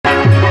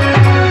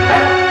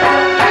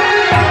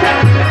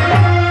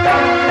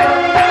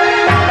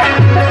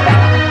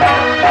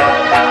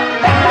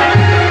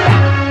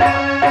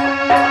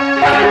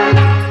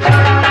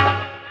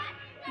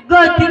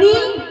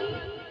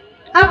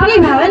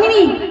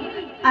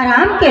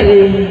आराम कर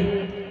रहे हैं।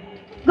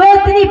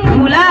 गोतनी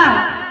फूला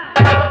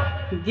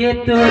गे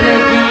तोरे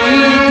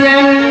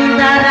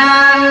जंदरा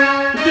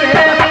गे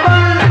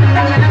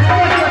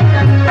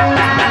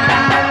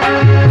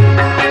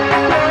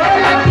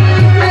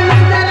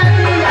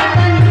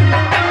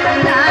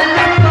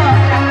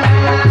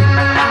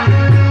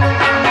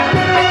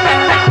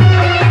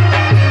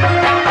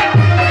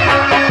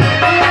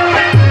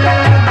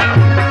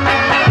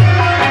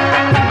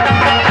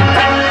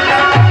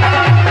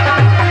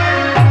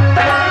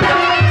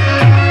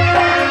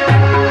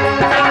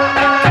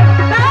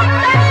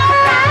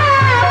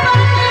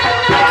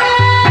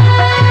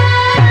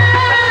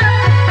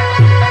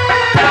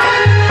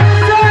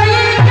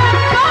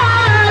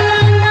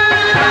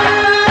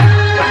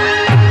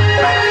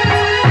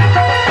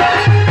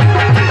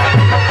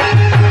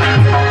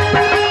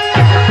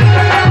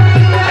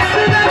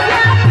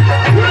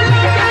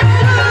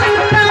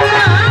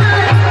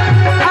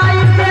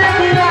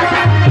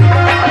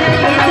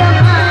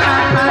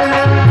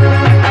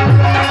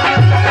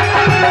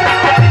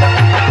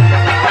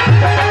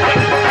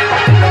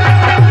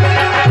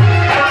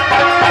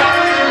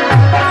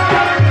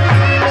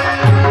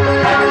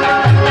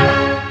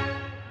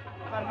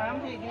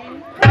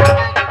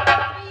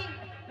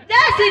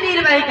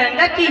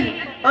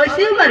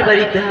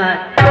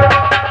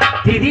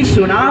दीदी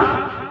सुना,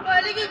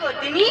 बोलेगी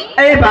गोतनी।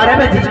 12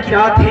 बजे की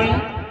रात है,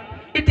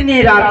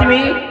 इतनी रात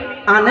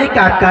में आने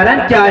का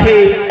कारण क्या है?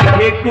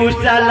 हे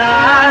कुशला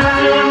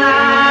सुना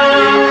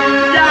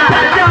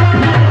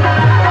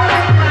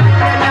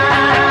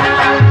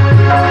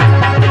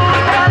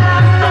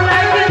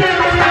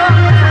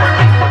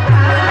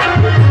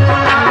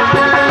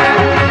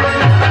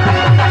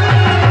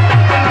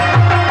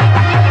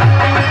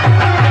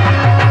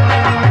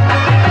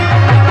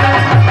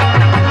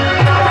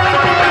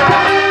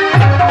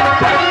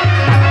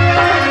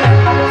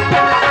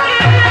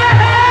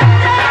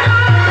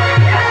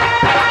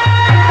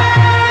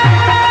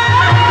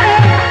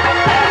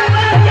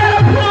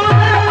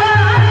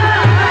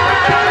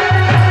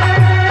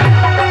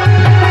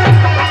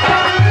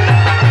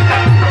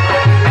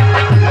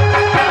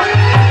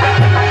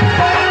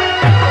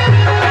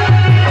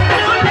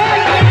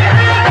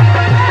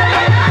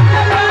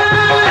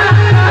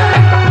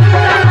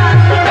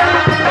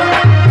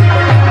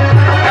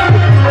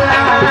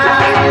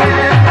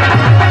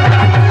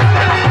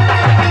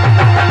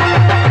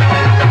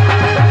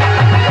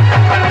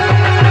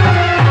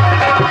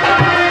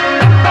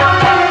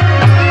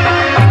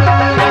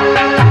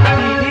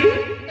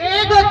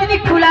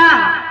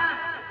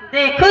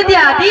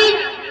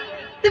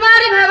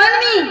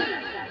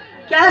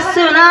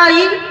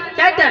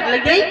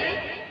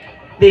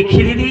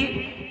देखिए दीदी,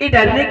 ये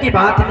डरने की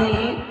बात नहीं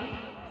है।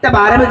 तब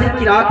 12 बजे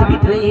की रात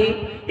बीत रही है,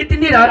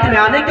 इतनी रात में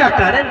आने का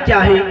कारण क्या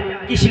है?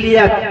 किस लिए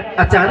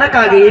अचानक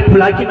आ गई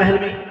फुला के महल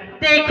में?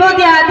 देखो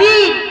दादी,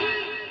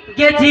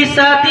 ये जिस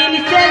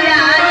दिन से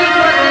आई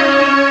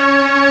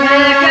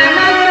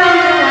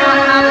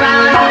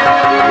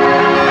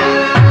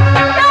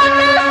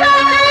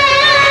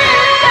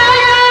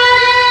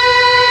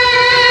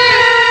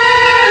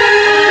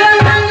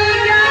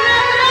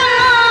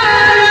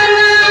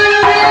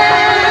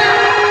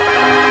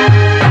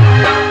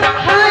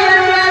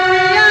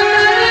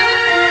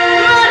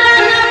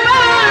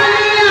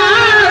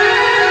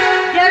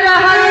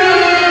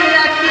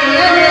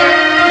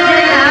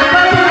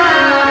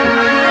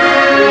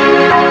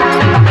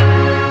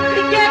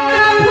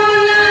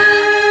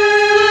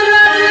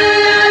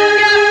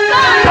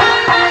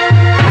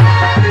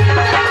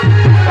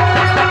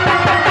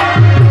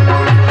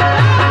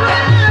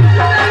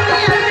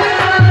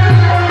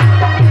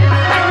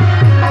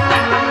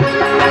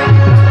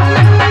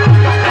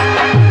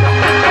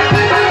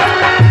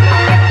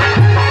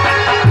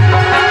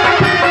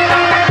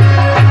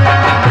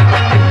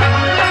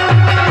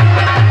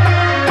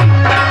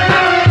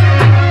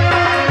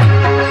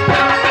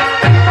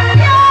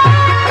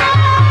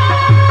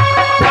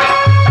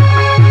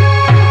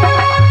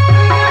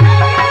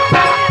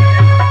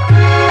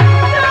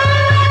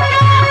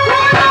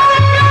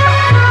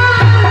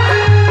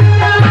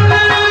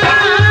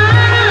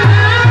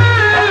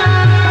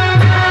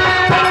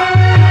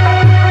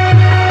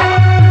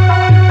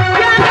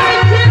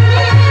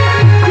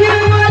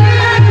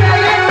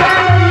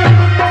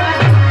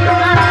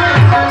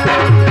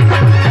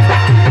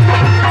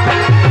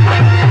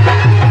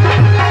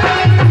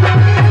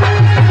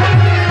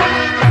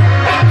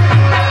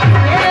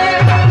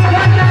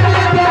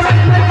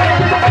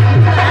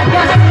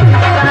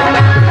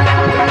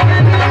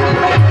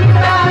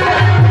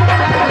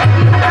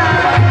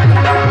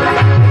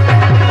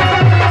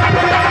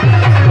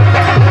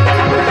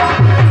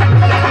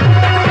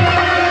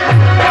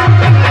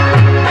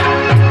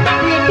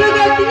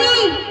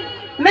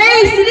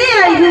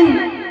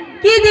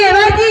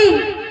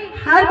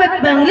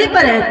बंगले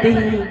पर रहते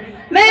हैं।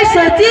 मैं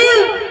सोची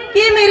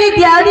कि मेरी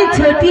दियादी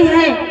छोटी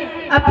है,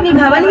 अपने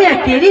भवन में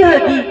अकेली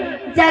होगी,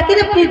 जाकर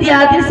अपनी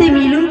दियादी से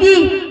मिलूंगी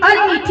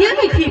और मीठी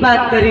मीठी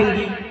बात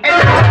करूंगी।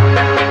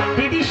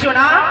 दीदी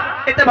सुना,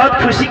 ये तो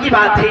बहुत खुशी की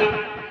बात है।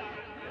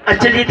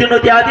 चलिए दोनों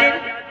त्यादी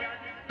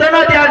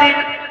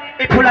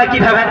ये फूला की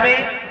भवन में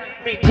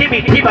मीठी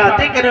मीठी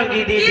बातें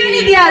करूंगी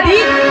दीदी। दियादी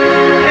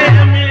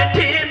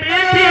मीठी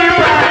मीठी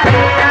बातें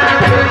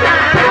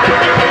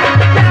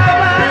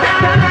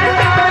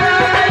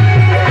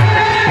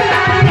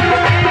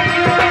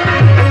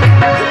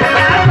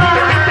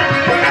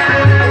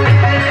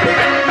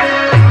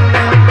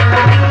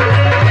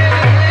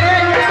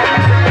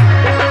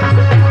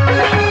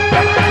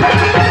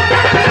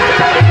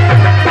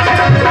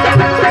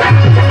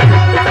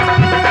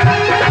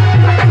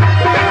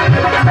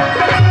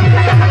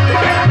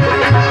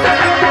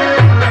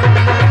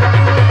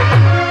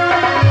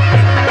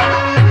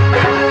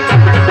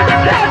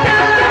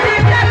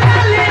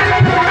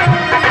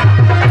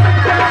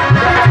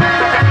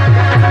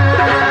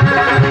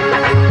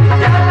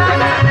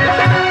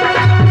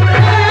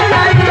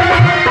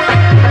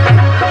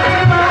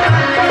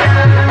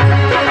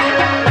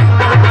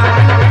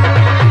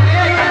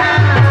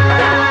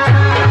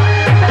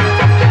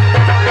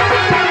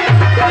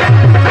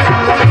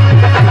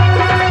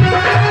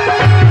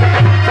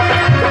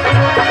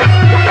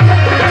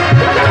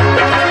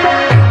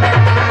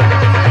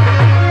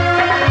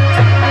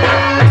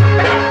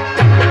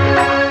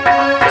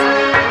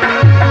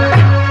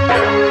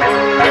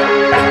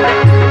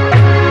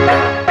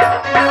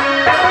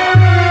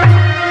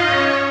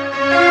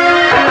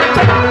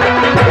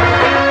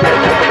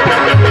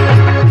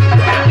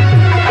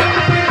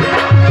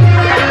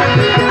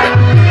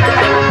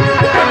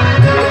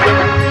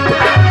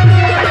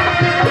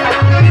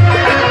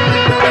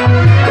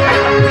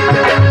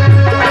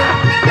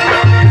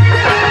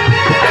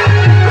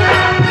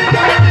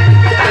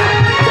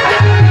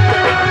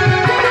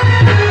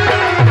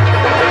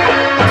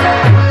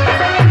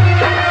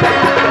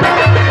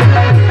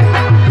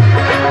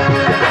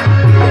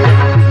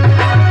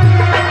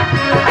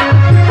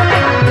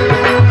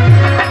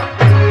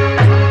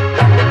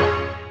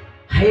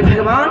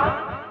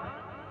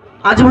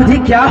आज मुझे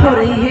क्या हो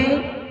रही है?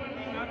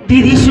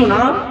 दीदी सुना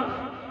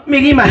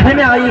मेरी महल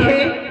में आई है।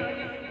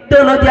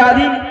 दोनों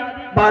त्यादी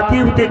बातें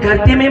होते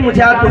करते में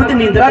मुझे आज बहुत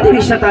निंद्रा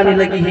भी सताने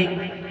लगी है।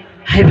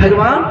 हे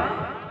भगवान,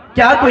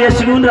 क्या कोई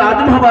अशगुन रात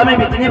में हवा में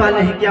बीतने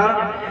वाले हैं क्या?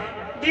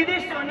 दीदी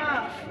सुना,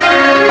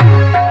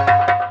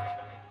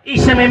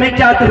 इस समय मैं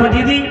क्या करूं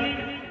दीदी?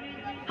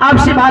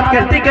 आपसे बात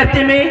करते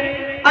करते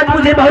में आज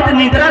मुझे बहुत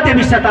निंद्रा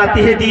भी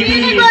सताती है दीदी।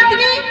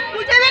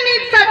 मुझे भी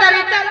नींद सता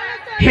रही है।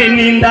 हे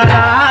निंदा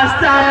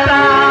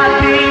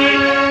सताती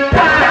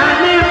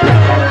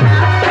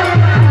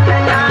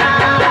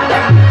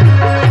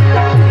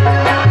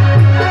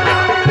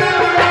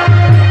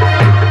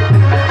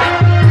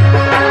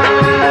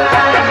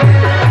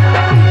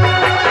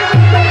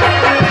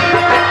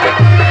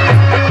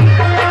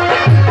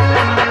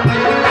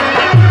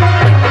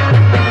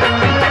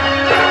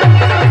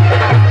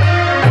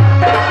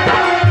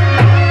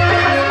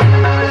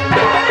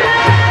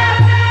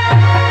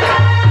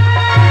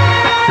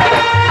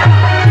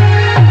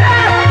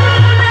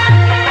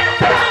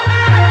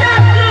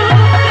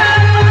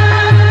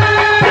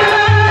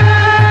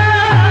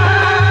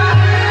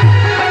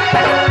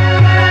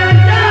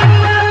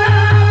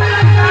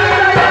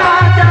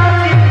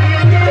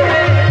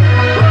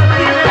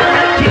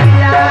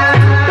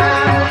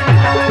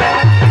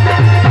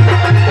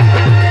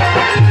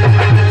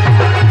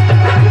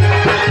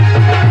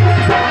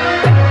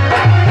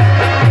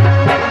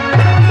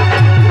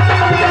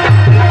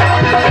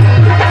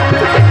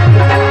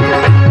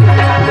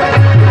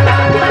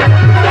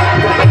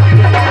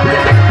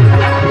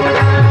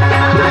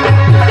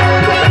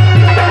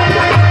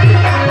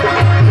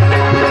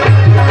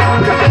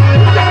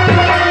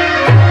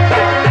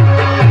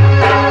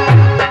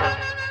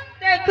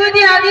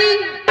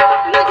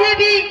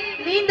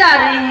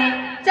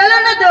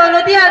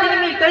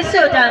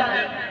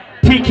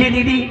ठीक है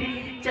दीदी,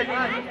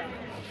 चलिए।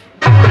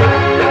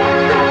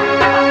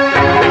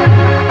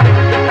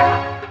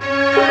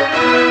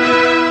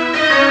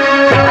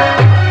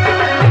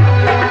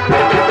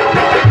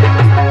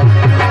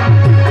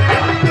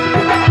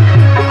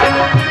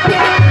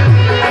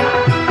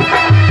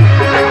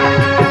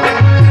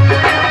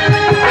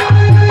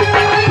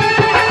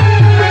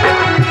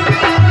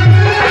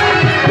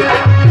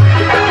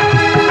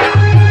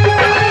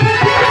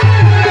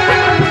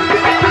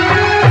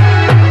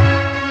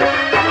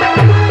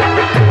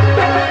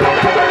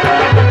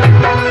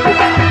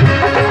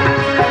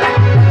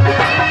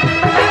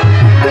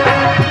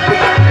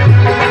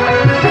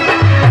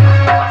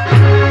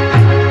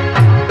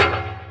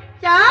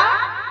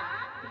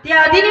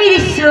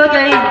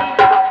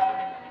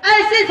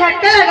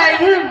 झटका लगाई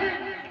हूँ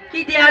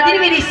कि दियादिन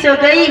मेरी सो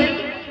गई।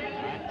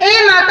 ए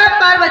माता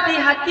पार्वती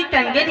हाथ की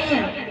कंगन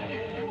है,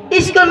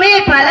 इसको मैं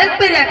पलंग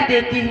पे रख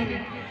देती हूँ।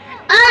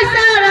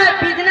 ऐसा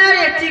रात बिजना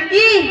रे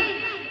चिंगी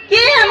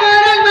कि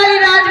हमारा वाली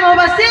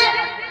राजमोहबा से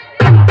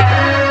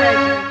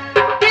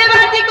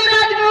देवाजी को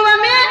राजमोहबा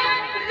में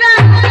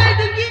राज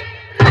दूंगी।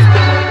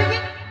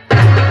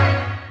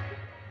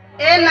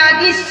 ए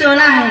नागी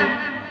सोना है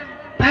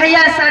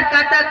भैया सर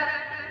का तक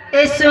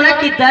ए सोना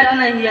की दर्द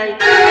नहीं आई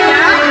क्या?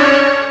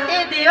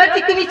 ए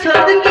देवती को भी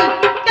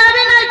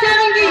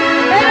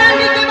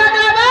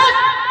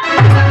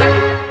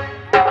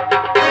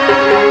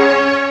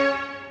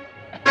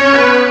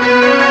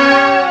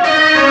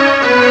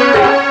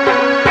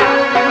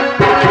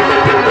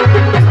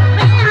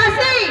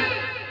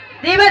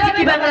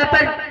घोड़ा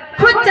पर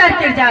खुद चढ़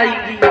कर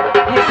जाएंगी।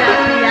 हे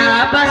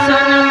सखिया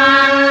बसोनमा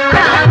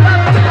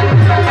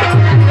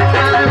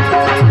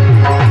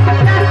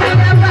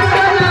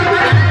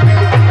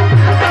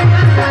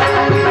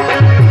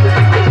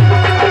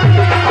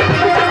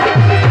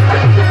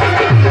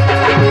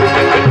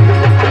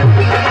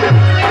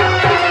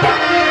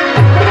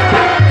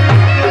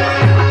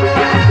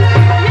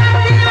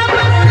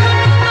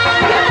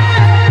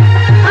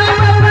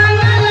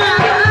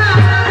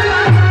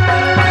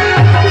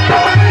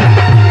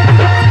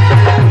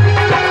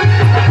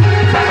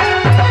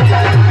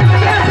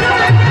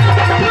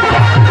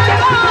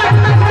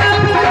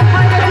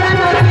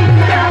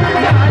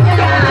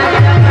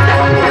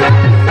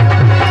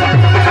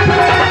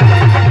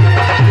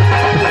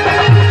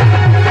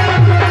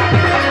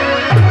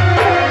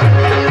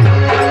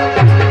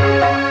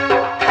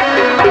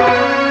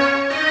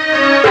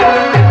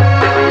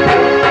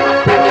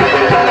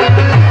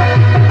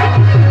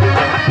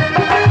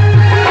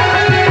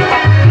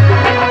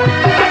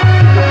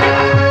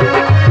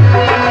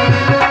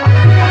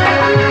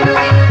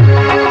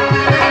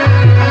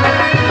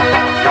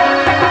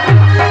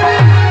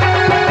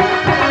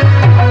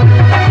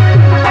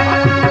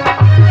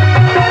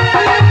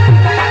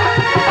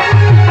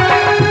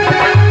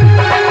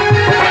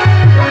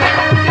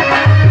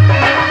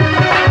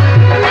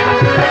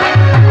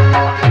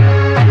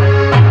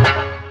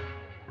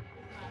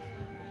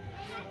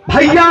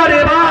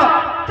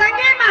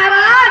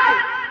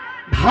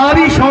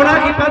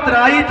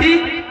थी।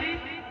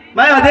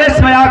 मैं आदेश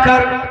में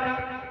आकर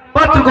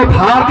पत्र को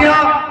फाड़ दिया,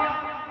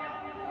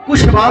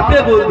 कुछ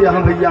बातें बोल दिया।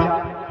 हाँ भैया,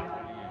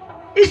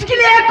 इसके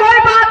लिए कोई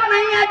बात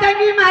नहीं है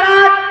जंगी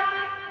महाराज।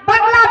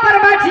 बंगला पर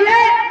बैठिए,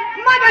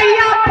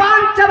 मगहिया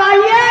पान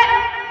चबाइए,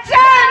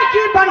 चैन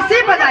की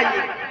बंसी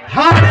बजाइए।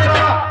 हाँ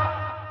देवा,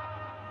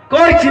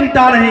 कोई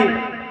चिंता नहीं।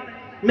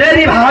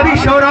 मेरी भाभी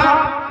शोरा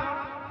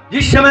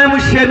जिस समय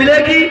मुझसे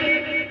मिलेगी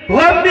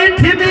वो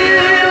मीठी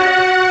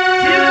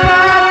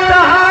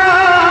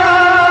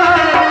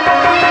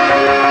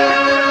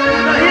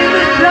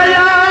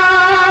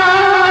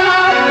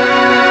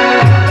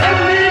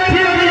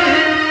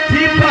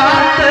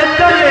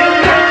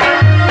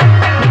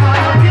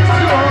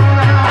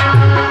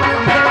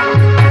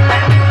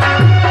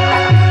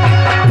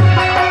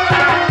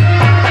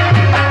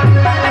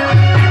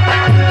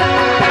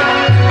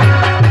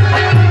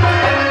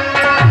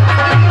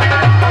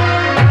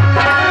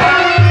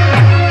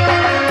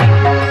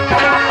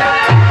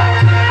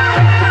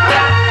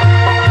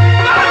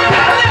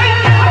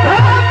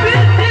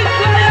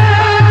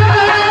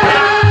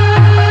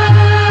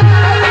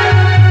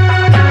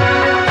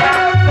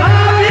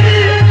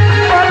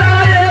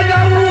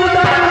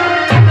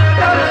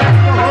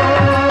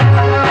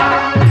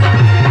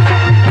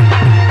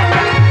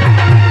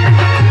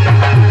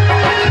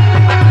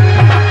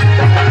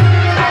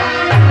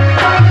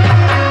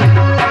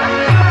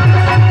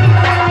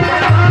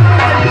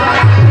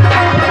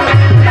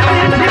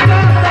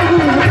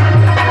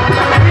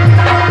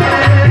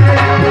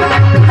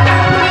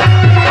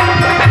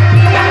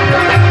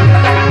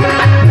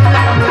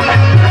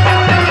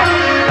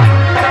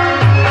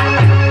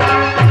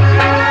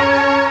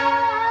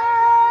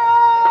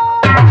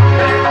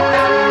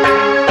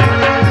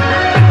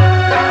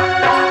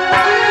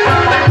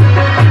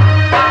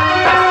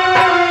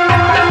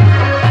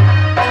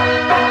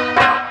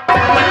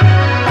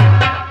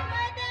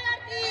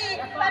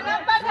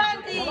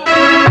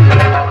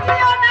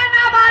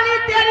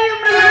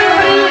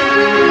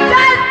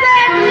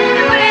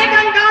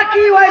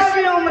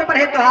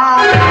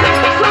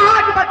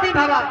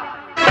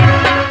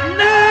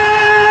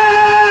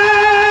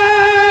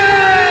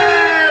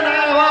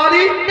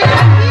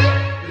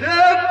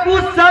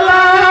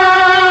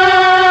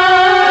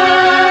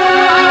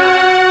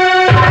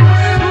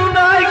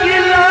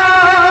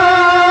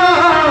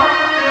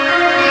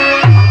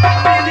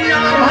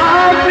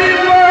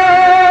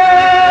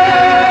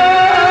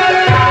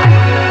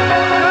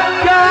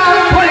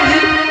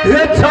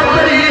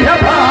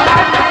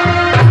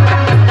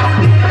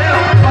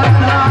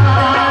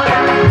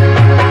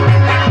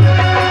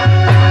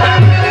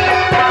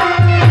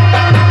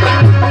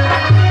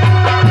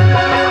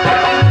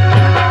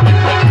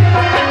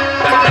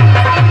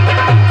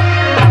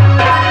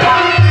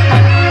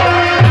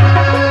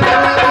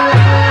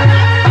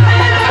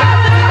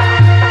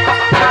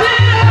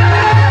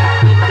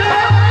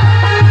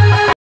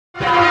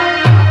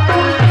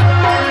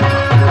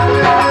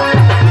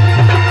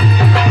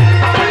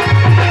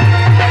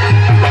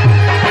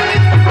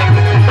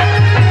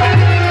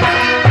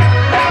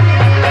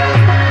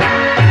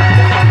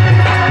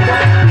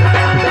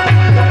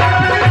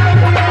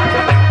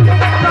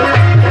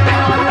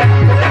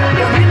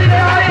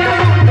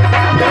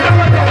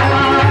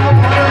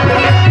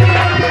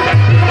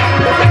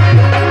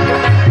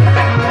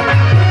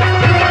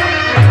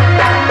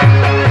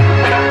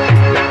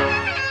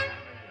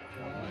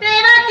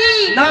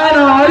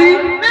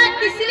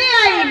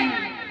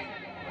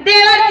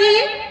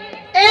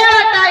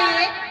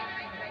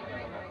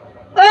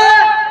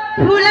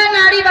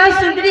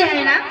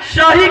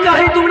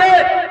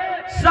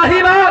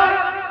सही बात,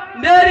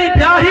 मेरी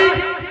ब्याही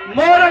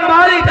मोरंग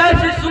वाली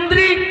जैसी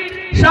सुंदरी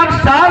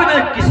संसार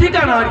में किसी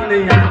का नारी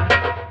नहीं है।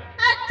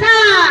 अच्छा,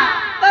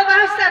 वो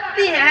बहुत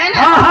सती है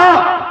ना? हाँ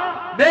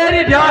हाँ,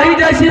 मेरी ब्याही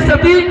जैसी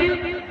सती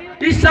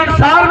इस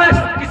संसार में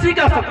किसी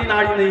का सती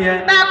नारी नहीं है।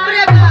 बाप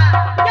रे बाप,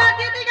 क्या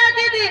दीदी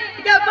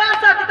क्या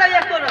बात सती तो ये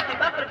कोरती,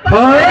 बाप रे बाप।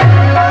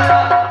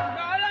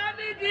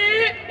 महारानी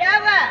जी, क्या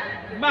हुआ?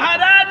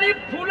 महारानी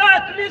फूला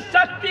इतनी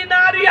शक्ति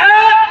नारी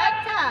है।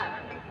 अच्छा,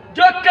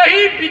 जो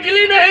कहीं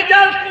बिजली नहीं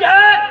जलती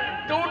है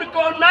तो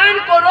उनको नैन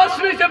को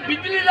रोशनी से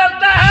बिजली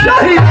जलता है।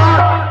 सही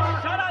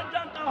बात। सारा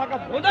जनता वहाँ का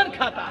भोजन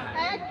खाता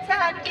है।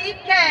 अच्छा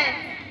ठीक है।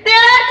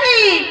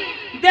 देवजी,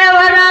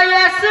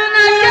 देवराया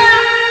सुनाया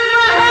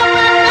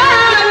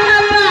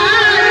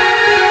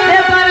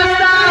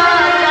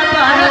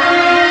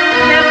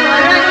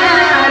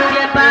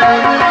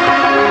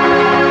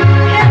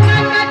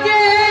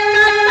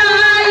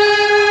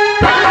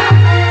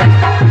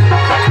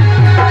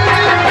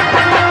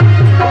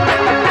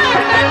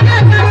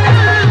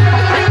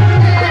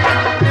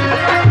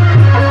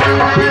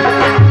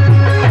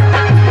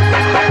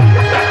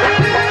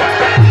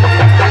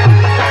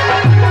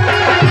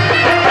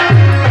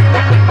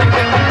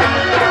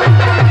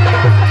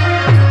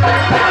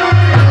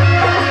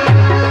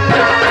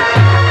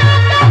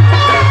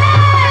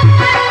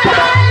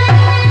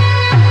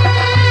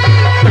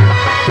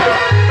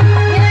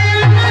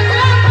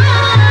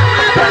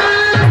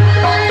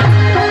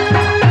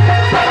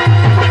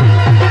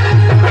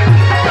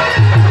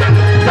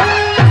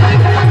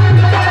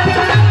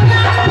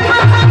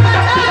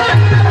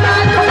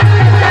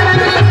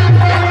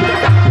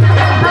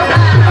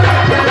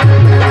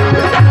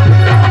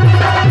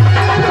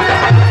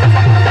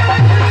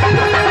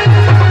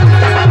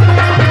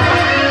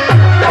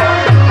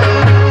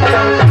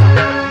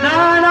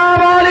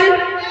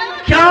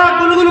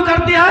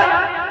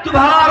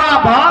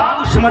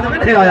समझ में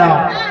नहीं आया।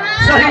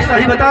 सही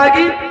सही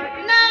बताएगी।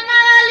 नैना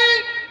वाली,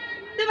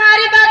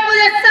 तुम्हारी बात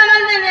मुझे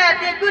समझ में नहीं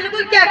आती।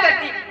 गुलगुल क्या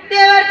करती?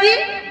 देवर जी,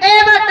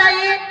 ये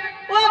बताइए,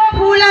 वो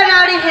फूला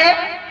नारी है,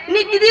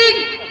 नित्य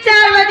दिन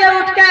 4 बजे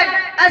उठकर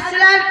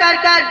स्नान कर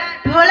कर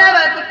भोला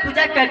बाबा की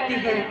पूजा करती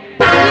है।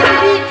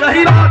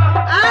 सही बात।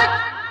 आज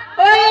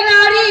वही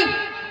नारी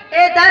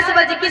ये 10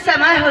 बजे की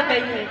समय हो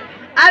गई है,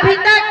 अभी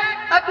तक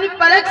अपनी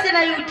पलक से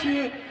नहीं उठी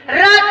है।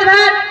 रात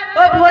भर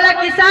वो भोला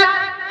के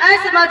साथ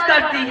ऐसे मौज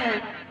करती है।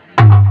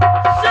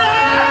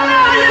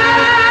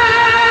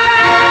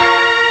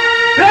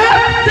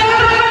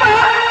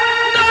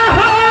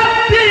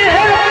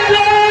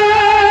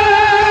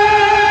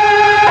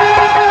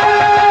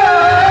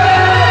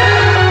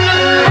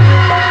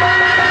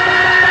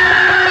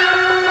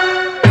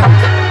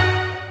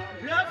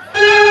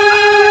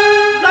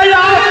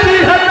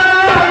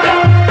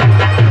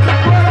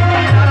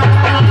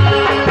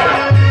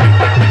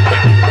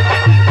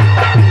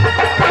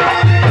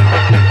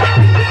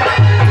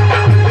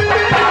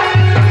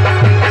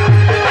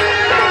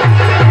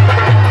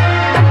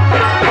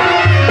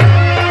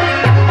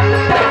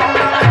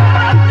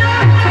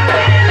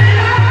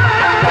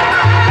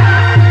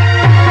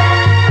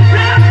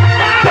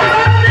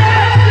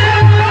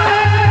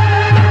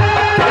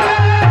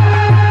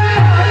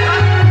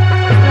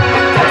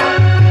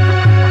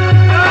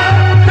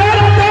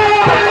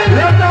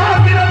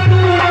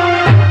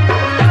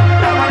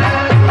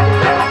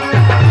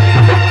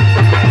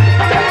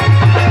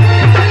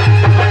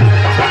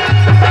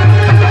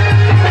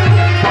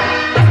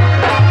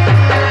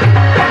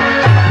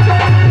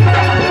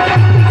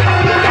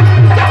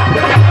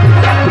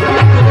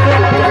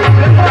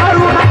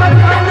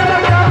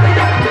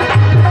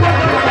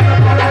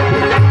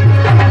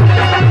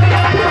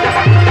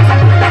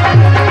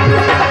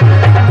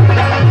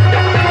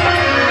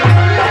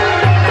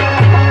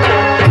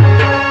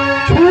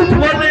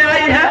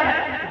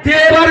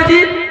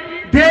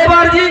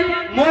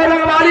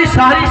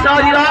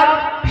 सारी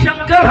रात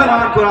शंकर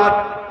भगवान को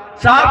रात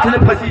साथ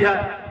में फंसी है।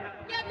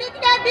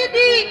 क्या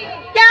दीदी,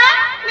 क्या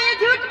मैं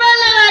झूठ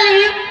बोलने वाली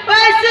हूँ?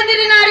 वह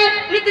सुंदरी नारी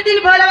नित्य दिन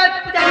भोला बाबा की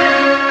पूजा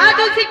करती है,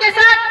 आज उसी के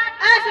साथ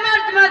ऐश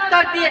मौज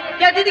करती है।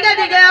 क्या दीदी का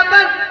दिखे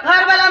अपन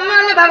घर वाला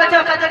मन भागा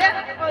चौका चढ़े।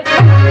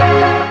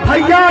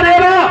 भैया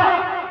रेवा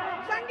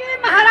संगी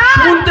महाराज,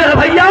 सुनते हैं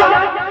भैया?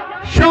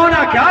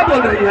 सोना क्या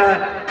बोल रही है?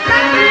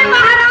 संगी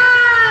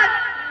महाराज,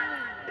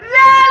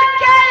 रेल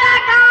के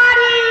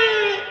गाड़ी,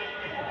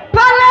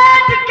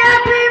 पलट के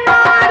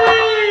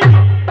बीमारी,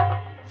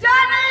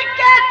 जाने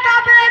के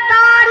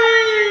तबेदारी,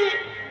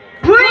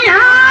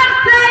 भुइहार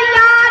से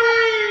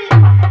यारी,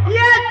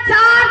 ये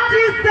 4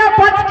 चीज से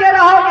बच के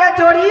रहोगे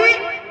जोड़ी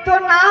तो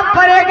नाम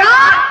पड़ेगा।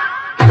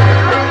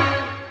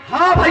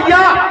 हाँ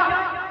भैया,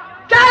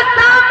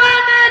 कैसा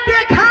मैंने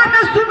देखा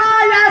न सुना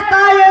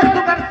ऐसा ये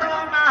सुगर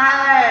सोना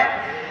है।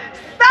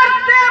 सर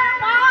से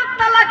पांव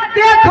तलक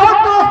देखो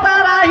तो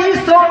सारा ही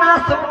सोना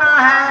सोना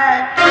है।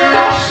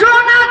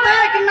 सोना तो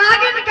एक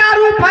नागिन का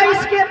रूप है,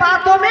 इसके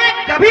बातों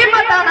में कभी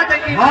मत आना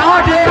चाहिए।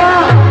 हाँ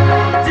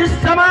देवा, जिस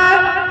समय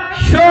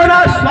सोना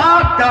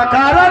स्वाद का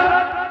कारण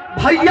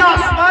भैया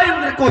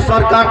स्वयं को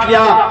सर काट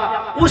लिया,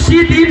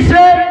 उसी दिन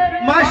से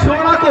मैं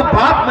सोना को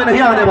बात में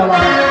नहीं आने वाला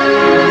हूँ।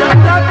 जब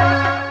तक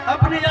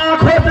अपनी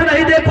आंखों से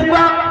नहीं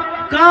देखूंगा,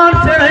 कान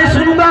से नहीं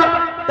सुनूंगा,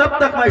 तब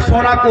तक मैं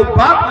सोना को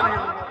बात में नहीं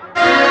आऊंगा।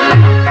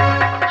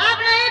 आप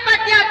नहीं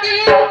बतियाती,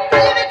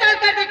 चलिए मैं चल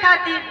कर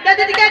दिखाती। क्या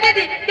दीदी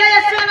क्या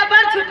ये सोना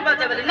बड़ छूट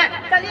बचे बोले ना,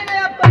 चलिए मैं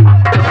आपको।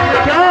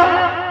 क्या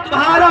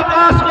तुम्हारा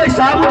पास कोई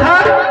साबुत है?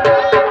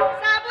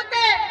 साबुत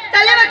है,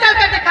 चलिए मैं चल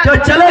कर दिखाती। जो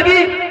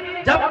चलेगी,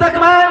 जब तक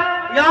मैं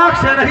आंख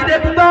से नहीं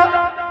देखूंगा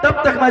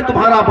तब तक मैं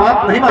तुम्हारा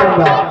बात नहीं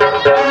मानूंगा।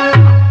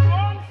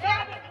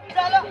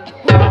 चलो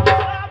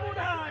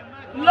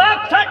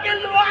लाख के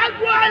लोग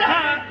है